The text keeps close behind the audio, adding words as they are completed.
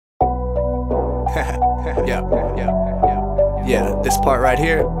Yeah, this part right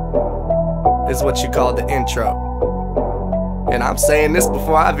here is what you call the intro. And I'm saying this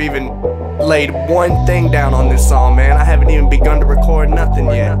before I've even laid one thing down on this song, man. I haven't even begun to record nothing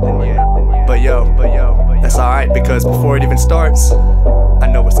yet. But yo, that's alright, because before it even starts,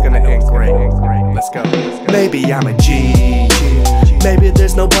 I know it's gonna end great. Let's go. Maybe I'm a G. Maybe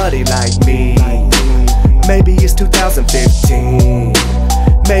there's nobody like me. Maybe it's 2015.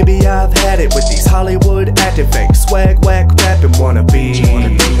 Maybe I've had it with these Hollywood acting fake, swag, whack, rapping wannabes.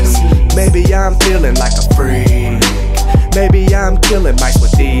 Maybe I'm feeling like a freak. Maybe I'm killing mics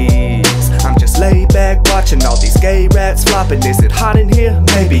with these. I'm just laid back watching all these gay rats flopping. Is it hot in here?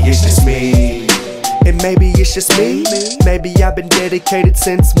 Maybe it's just me. And maybe it's just me. Maybe I've been dedicated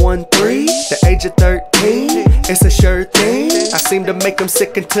since 1-3, the age of 13. It's a sure thing. I seem to make them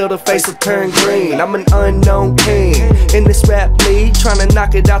sick until the face will turn green. I'm an unknown king in this rap league, trying to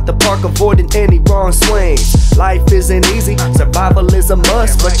knock it out the park, avoiding any wrong swings. Life isn't easy, survival is a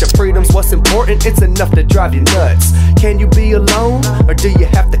must, but your freedom's what's important. It's enough to drive you nuts. Can you be alone, or do you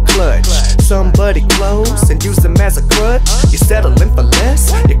have to clutch somebody close and use them as a crutch? You're settling for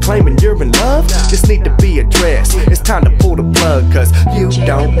less, you're claiming you're in love. Just need to be addressed. It's time to pull the plug, cause you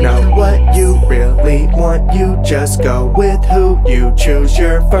don't know what you really want. You just go with who you choose.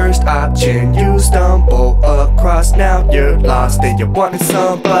 Your first option you stumble across. Now you're lost and you're wanting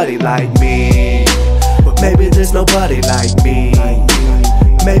somebody like me. But maybe there's nobody like me.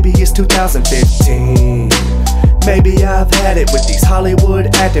 Maybe it's 2015. Maybe I've had it with these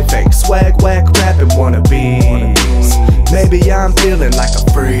Hollywood acting fake, swag, whack, rapping wannabes. Maybe I'm feeling like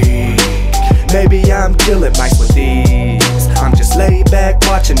a freak. Maybe I'm killing mics with these. I'm just laid back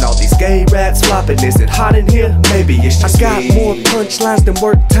watching all these gay rats flopping. Is it hot in here? Maybe it's just me. I got more punchlines than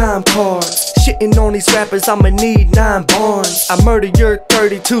work time cards. Shitting on these rappers, I'ma need 9 barns. I murder your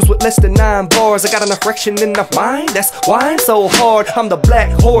 32s with less than 9 bars. I got an erection in the mind, that's why I'm so hard. I'm the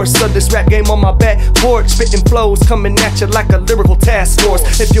black horse of this rap game on my back porch, spitting flows coming at you like a lyrical task force.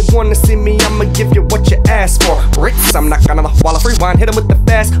 If you wanna see me, I'ma give you what you asked for. Ritz, I'm not gonna while I rewind, hit 'em with the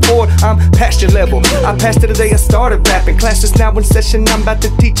fast forward. I'm past your level. I passed it the day I started rapping. Class is now in session, I'm about to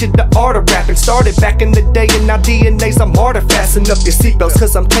teach you the art of rapping. Started back in the day and now DNA's a martyr. Fasten up your seatbelts,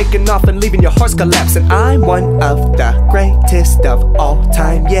 cause I'm taking off and leaving your hearts collapsing. I'm one of the greatest of all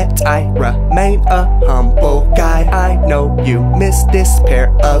time, yet I remain a humble guy. I know you miss this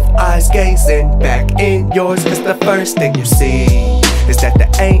pair of eyes gazing back in yours, cause the first thing you see is that there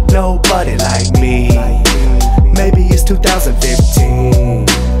ain't nobody like me. Maybe it's 2015.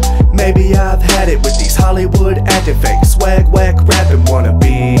 Maybe I've had it with these Hollywood acting fake, swag, whack, rapping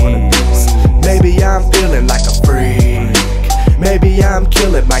wannabes. Maybe I'm feeling like a freak. Maybe I'm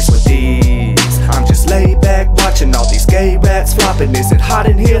killing mics with these. I'm just laid back watching all these gay rats flopping. Is it hot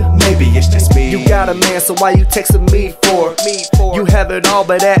in here? Maybe it's just me. You got a man, so why you texting me for? You have it all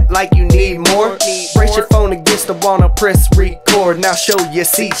but act like you need more. Brace your phone against the wall and press record. Now show your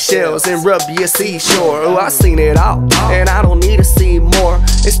seashells and rub your seashore. Oh, I seen it all and I don't need to see more.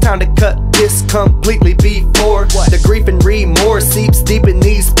 It's time to cut this completely before the grief and remorse seeps deep in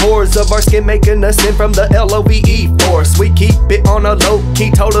these pores of our skin, making us in from the LOVE force. We keep it on a low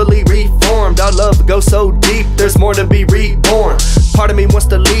key, totally reformed. Our love goes so deep, there's more to be reborn. Part of me wants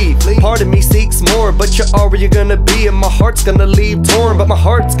to leave, part of me seeks more, but you're all where you're gonna be, and my heart's gonna leave torn. But my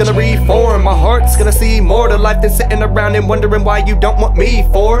heart's gonna reform, my heart's gonna see more to life than sitting around and wondering why you don't want me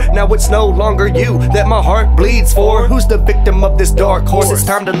for. Now it's no longer you that my heart bleeds for. Who's the victim of this dark horse? It's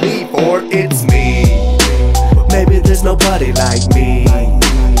time to leave, or it's me. Maybe there's nobody like me.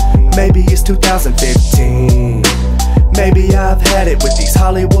 Maybe it's 2015. Maybe I've had it with these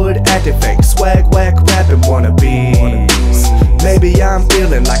Hollywood acting fake, swag, whack, rapping wannabes. Maybe I'm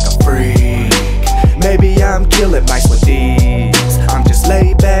feeling like a freak. Maybe I'm killing mics with these. I'm just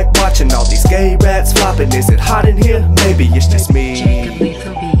laid back watching all these gay rats flopping. Is it hot in here? Maybe it's just me.